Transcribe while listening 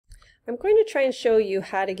I'm going to try and show you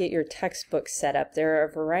how to get your textbook set up. There are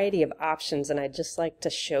a variety of options, and I'd just like to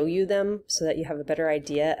show you them so that you have a better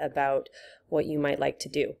idea about what you might like to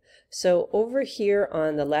do. So over here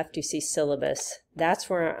on the left you see syllabus. That's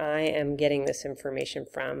where I am getting this information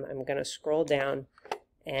from. I'm going to scroll down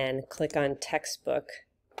and click on textbook,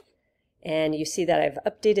 and you see that I've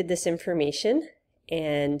updated this information,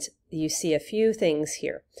 and you see a few things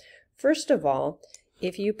here. First of all,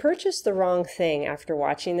 if you purchased the wrong thing after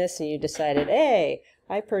watching this and you decided, hey,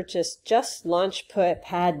 I purchased just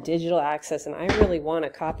Launchpad Digital Access and I really want a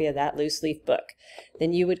copy of that loose leaf book,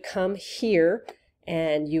 then you would come here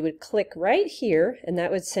and you would click right here, and that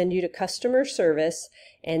would send you to customer service,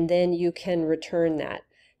 and then you can return that.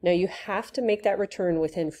 Now you have to make that return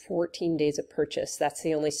within 14 days of purchase. That's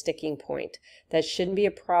the only sticking point. That shouldn't be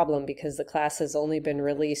a problem because the class has only been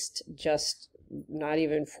released just not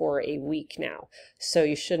even for a week now. So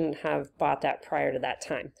you shouldn't have bought that prior to that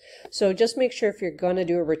time. So just make sure if you're going to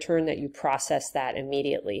do a return that you process that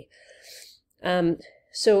immediately.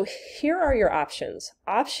 So here are your options.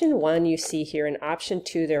 Option 1 you see here, and option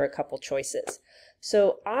 2 there are a couple choices.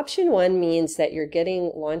 So option 1 means that you're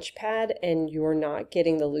getting Launchpad and you're not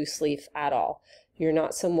getting the loose leaf at all. You're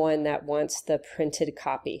not someone that wants the printed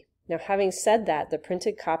copy. Now, having said that, the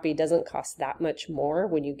printed copy doesn't cost that much more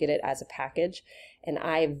when you get it as a package, and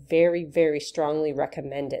I very, very strongly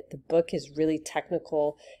recommend it. The book is really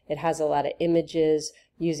technical. It has a lot of images.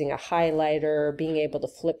 Using a highlighter, being able to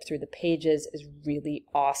flip through the pages is really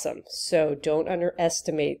awesome. So don't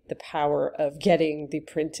underestimate the power of getting the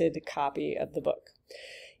printed copy of the book.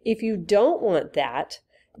 If you don't want that,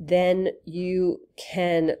 then you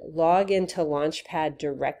can log into Launchpad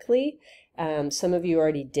directly. Some of you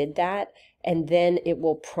already did that, and then it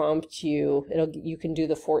will prompt you. You can do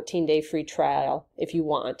the 14-day free trial if you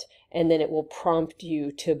want, and then it will prompt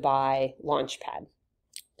you to buy Launchpad.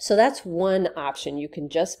 So that's one option. You can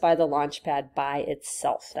just buy the Launchpad by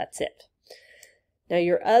itself. That's it. Now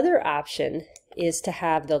your other option is to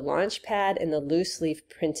have the Launchpad and the loose leaf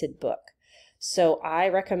printed book. So I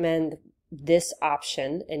recommend this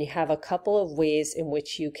option, and you have a couple of ways in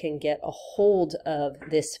which you can get a hold of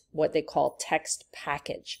this, what they call text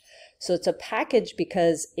package. So it's a package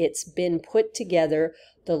because it's been put together,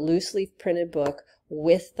 the loose leaf printed book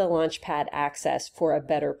with the Launchpad access for a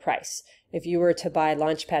better price. If you were to buy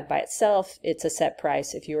Launchpad by itself, it's a set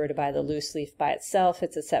price. If you were to buy the loose leaf by itself,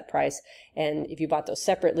 it's a set price. And if you bought those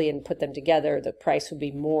separately and put them together, the price would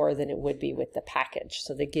be more than it would be with the package.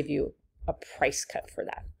 So they give you a price cut for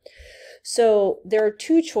that. So there are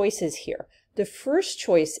two choices here. The first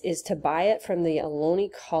choice is to buy it from the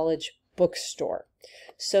Ohlone College bookstore.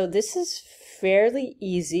 So this is fairly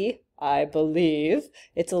easy, I believe.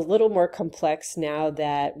 It's a little more complex now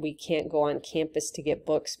that we can't go on campus to get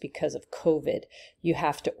books because of COVID. You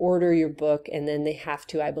have to order your book, and then they have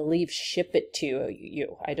to, I believe, ship it to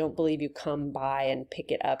you. I don't believe you come by and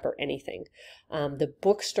pick it up or anything. The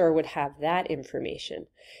bookstore would have that information.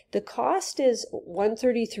 The cost is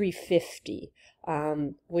 $133.50.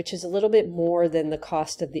 Which is a little bit more than the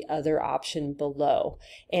cost of the other option below.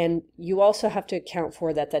 And you also have to account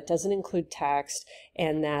for that that doesn't include tax,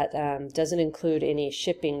 and that doesn't include any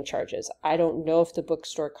shipping charges. I don't know if the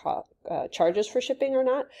bookstore charges for shipping or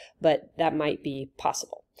not, but that might be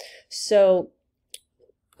possible. So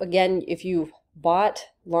again, if you bought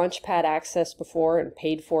Launchpad access before and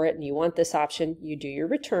paid for it and you want this option, you do your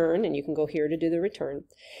return, and you can go here to do the return.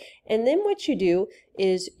 And then what you do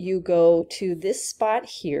is you go to this spot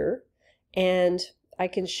here, and I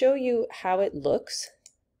can show you how it looks.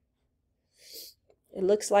 It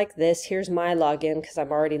looks like this. Here's my login because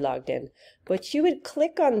I'm already logged in. But you would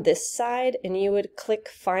click on this side and you would click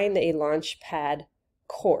Find a Launchpad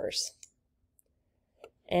course.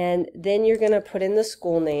 And then you're going to put in the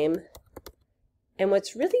school name. And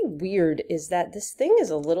what's really weird is that this thing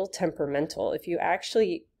is a little temperamental. If you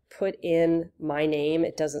actually put in my name,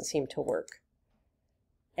 it doesn't seem to work.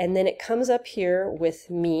 And then it comes up here with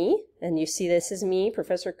me, and you see this is me,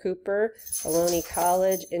 Professor Cooper, Ohlone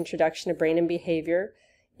College, Introduction to Brain and Behavior.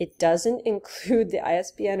 It doesn't include the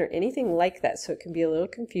ISBN or anything like that, so it can be a little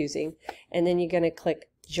confusing. And then you're going to click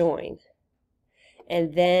Join.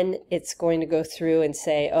 And then it's going to go through and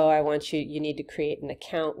say, oh, you need to create an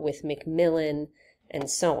account with Macmillan, and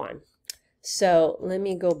so on. So let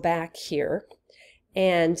me go back here.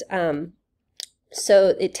 And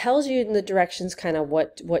so it tells you in the directions kind of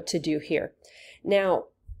what to do here. Now,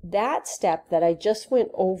 that step that I just went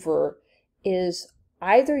over is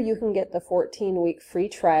either you can get the 14-week free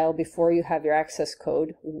trial before you have your access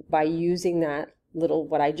code by using that little,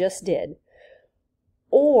 what I just did,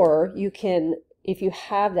 or you can if you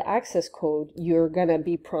have the access code, you're going to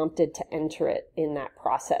be prompted to enter it in that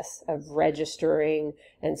process of registering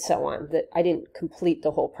and so on. That I didn't complete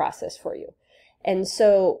the whole process for you. And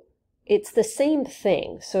so it's the same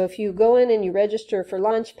thing. So if you go in and you register for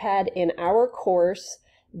Launchpad in our course,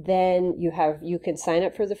 then you can sign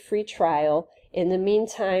up for the free trial. In the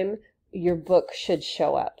meantime, your book should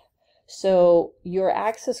show up. So your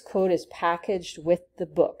access code is packaged with the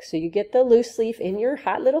book. So you get the loose leaf in your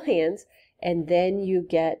hot little hands, and then you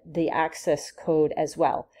get the access code as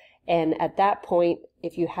well. And at that point,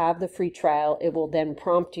 if you have the free trial, it will then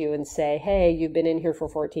prompt you and say, hey, you've been in here for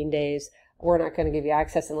 14 days. We're not going to give you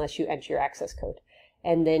access unless you enter your access code.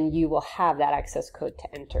 And then you will have that access code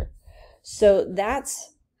to enter. So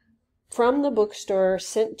that's from the bookstore,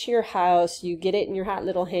 sent to your house. You get it in your hot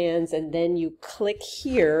little hands, and then you click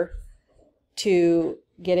here to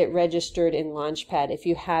get it registered in Launchpad if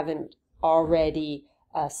you haven't already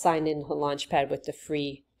signed into Launchpad with the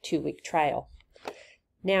free 2-week trial.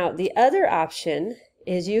 Now, the other option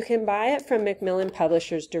is you can buy it from Macmillan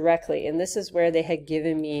Publishers directly, and this is where they had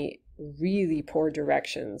given me really poor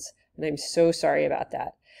directions, and I'm so sorry about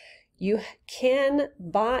that. You can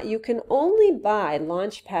only buy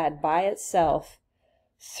Launchpad by itself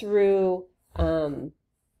through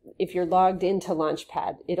if you're logged into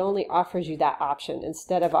Launchpad. It only offers you that option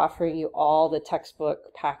instead of offering you all the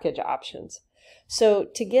textbook package options. So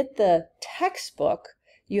to get the textbook,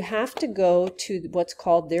 you have to go to what's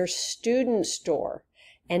called their student store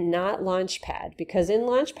and not Launchpad, because in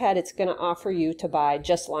Launchpad it's going to offer you to buy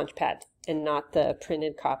just Launchpad and not the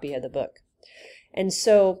printed copy of the book. And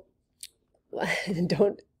so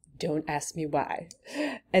don't ask me why.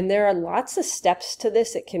 And there are lots of steps to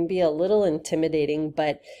this. It can be a little intimidating,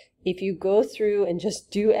 but if you go through and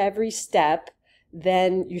just do every step,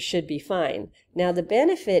 then you should be fine. Now the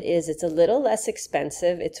benefit is it's a little less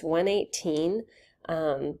expensive. It's $118,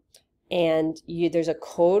 and there's a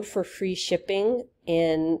code for free shipping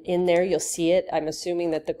in there. You'll see it. I'm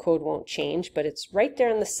assuming that the code won't change, but it's right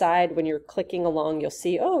there on the side. When you're clicking along, you'll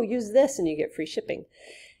see, oh, use this and you get free shipping.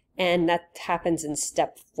 And that happens in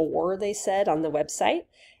step 4, they said on the website.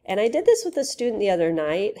 And I did this with a student the other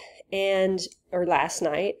night, or last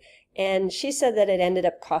night, and she said that it ended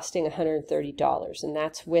up costing $130, and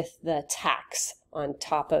that's with the tax on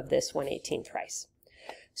top of this $118 price.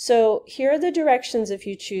 So here are the directions if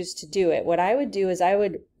you choose to do it. What I would do is I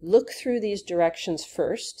would look through these directions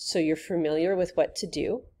first so you're familiar with what to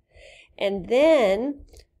do. And then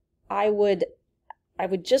I would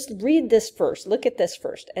just read this first, look at this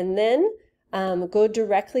first, and then go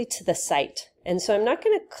directly to the site. And so I'm not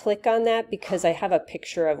going to click on that because I have a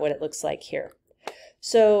picture of what it looks like here.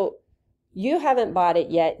 So you haven't bought it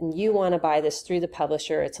yet and you want to buy this through the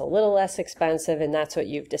publisher. It's a little less expensive and that's what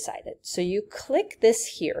you've decided. So you click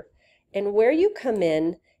this here, and where you come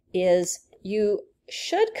in is you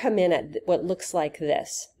should come in at what looks like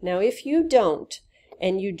this. Now if you don't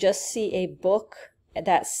and you just see a book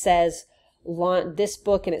that says this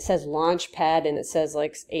book and it says Launchpad and it says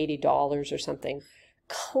like $80 or something,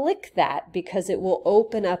 click that because it will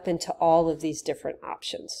open up into all of these different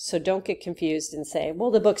options. So don't get confused and say,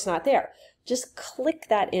 well, the book's not there. Just click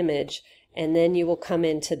that image and then you will come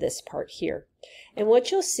into this part here. And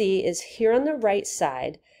what you'll see is here on the right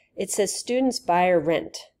side, it says students buy or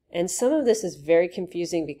rent. And some of this is very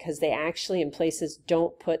confusing because they actually in places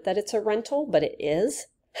don't put that it's a rental, but it is.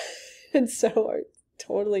 And so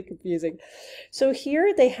totally confusing. So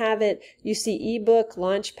here they have it, you see ebook,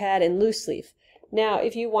 Launchpad, and loose leaf. Now,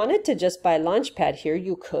 if you wanted to just buy Launchpad here,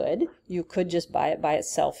 you could. You could just buy it by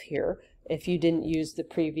itself here if you didn't use the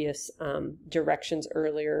previous directions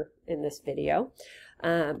earlier in this video.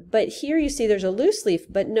 But here you see there's a loose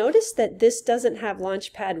leaf, but notice that this doesn't have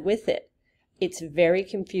Launchpad with it. It's very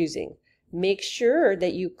confusing. Make sure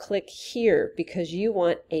that you click here because you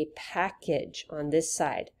want a package on this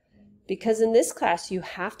side. Because in this class, you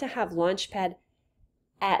have to have Launchpad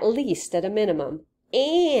at least at a minimum.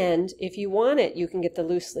 And if you want it, you can get the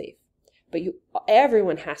loose leaf. But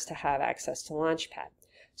everyone has to have access to Launchpad.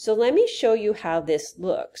 So let me show you how this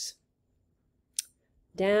looks.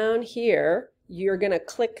 Down here, you're going to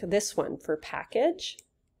click this one for package.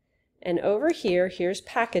 And over here, here's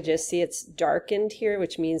packages. See, it's darkened here,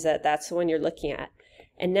 which means that that's the one you're looking at.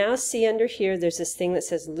 And now see under here, there's this thing that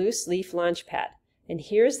says loose leaf Launchpad. And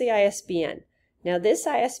here's the ISBN. Now this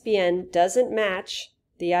ISBN doesn't match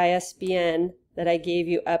the ISBN that I gave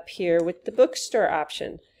you up here with the bookstore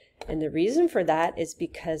option. And the reason for that is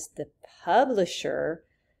because the publisher,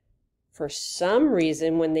 for some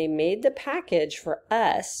reason, when they made the package for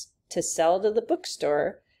us to sell to the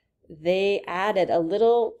bookstore, they added a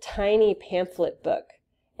little tiny pamphlet book.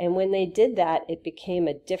 And when they did that, it became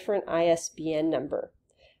a different ISBN number.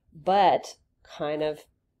 But kind of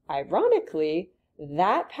ironically,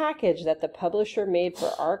 that package that the publisher made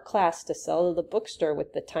for our class to sell to the bookstore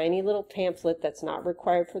with the tiny little pamphlet that's not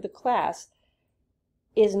required for the class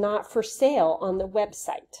is not for sale on the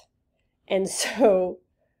website. And so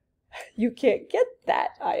you can't get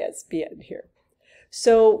that ISBN here.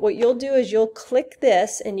 So what you'll do is you'll click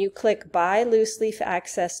this and you click Buy Loose Leaf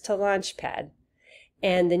Access to Launchpad.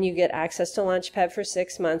 And then you get access to Launchpad for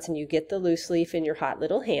 6 months and you get the loose leaf in your hot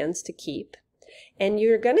little hands to keep. And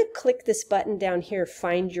you're going to click this button down here,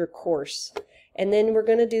 Find Your Course. And then we're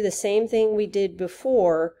going to do the same thing we did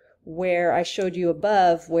before where I showed you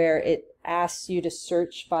above where it asks you to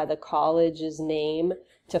search by the college's name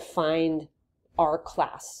to find our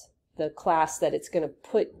class. The class that it's going to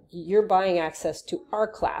put, you're buying access to our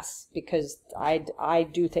class because I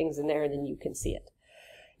do things in there and then you can see it.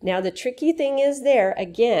 Now the tricky thing is there,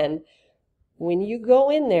 again, when you go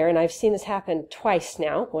in there, and I've seen this happen twice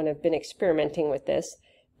now when I've been experimenting with this,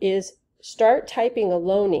 is start typing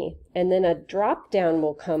Ohlone and then a drop down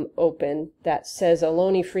will come open that says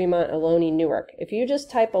Ohlone Fremont, Ohlone Newark. If you just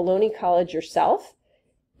type Ohlone College yourself,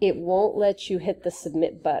 it won't let you hit the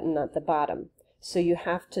submit button at the bottom. So you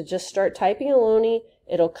have to just start typing Ohlone.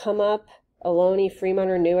 It'll come up Ohlone, Fremont,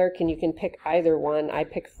 or Newark, and you can pick either one. I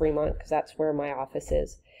pick Fremont because that's where my office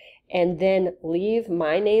is. And then leave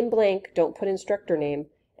my name blank, don't put instructor name,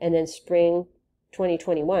 and then spring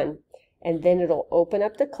 2021. And then it'll open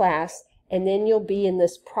up the class, and then you'll be in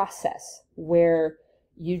this process where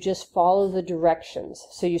you just follow the directions.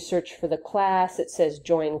 So you search for the class, it says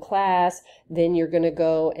join class, then you're going to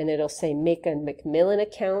go and it'll say make a Macmillan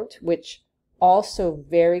account, which also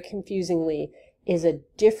very confusingly is a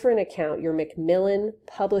different account. Your Macmillan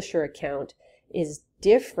publisher account is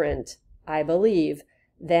different, I believe,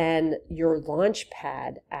 than your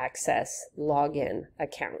Launchpad access login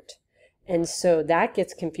account. And so that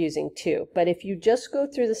gets confusing too. But if you just go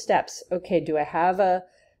through the steps, okay, do I have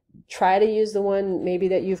try to use the one maybe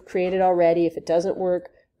that you've created already. If it doesn't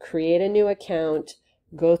work, create a new account,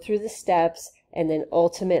 go through the steps, and then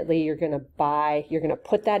ultimately you're going to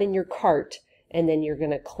put that in your cart, and then you're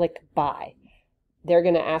going to click buy. They're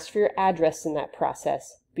going to ask for your address in that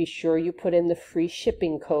process. Be sure you put in the free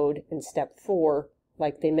shipping code in step 4,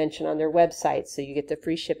 like they mention on their website, so you get the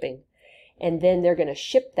free shipping. And then they're going to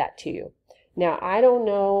ship that to you. Now, I don't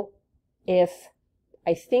know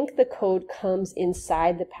I think the code comes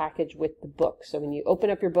inside the package with the book. So when you open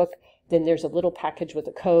up your book, then there's a little package with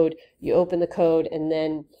a code. You open the code, and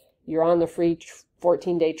then you're on the free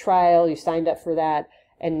 14-day trial. You signed up for that,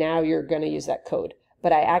 and now you're going to use that code.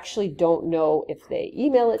 But I actually don't know if they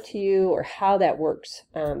email it to you or how that works.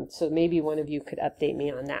 So maybe one of you could update me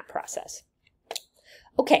on that process.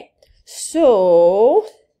 Okay, so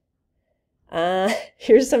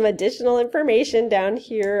here's some additional information down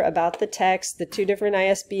here about the text, the 2 different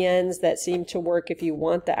ISBNs that seem to work if you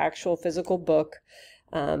want the actual physical book,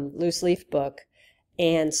 loose leaf book,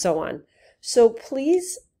 and so on. So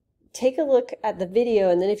please take a look at the video,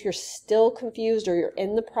 and then if you're still confused or you're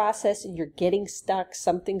in the process and you're getting stuck,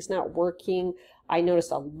 something's not working, I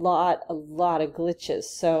noticed a lot of glitches.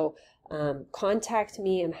 So contact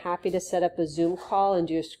me. I'm happy to set up a Zoom call and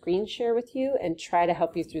do a screen share with you and try to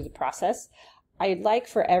help you through the process. I'd like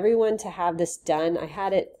for everyone to have this done. I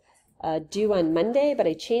had it due on Monday, but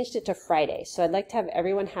I changed it to Friday. So I'd like to have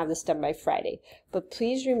everyone have this done by Friday. But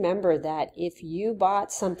please remember that if you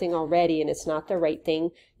bought something already and it's not the right thing,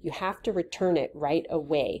 you have to return it right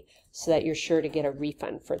away so that you're sure to get a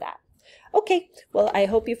refund for that. Okay, well, I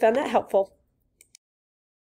hope you found that helpful.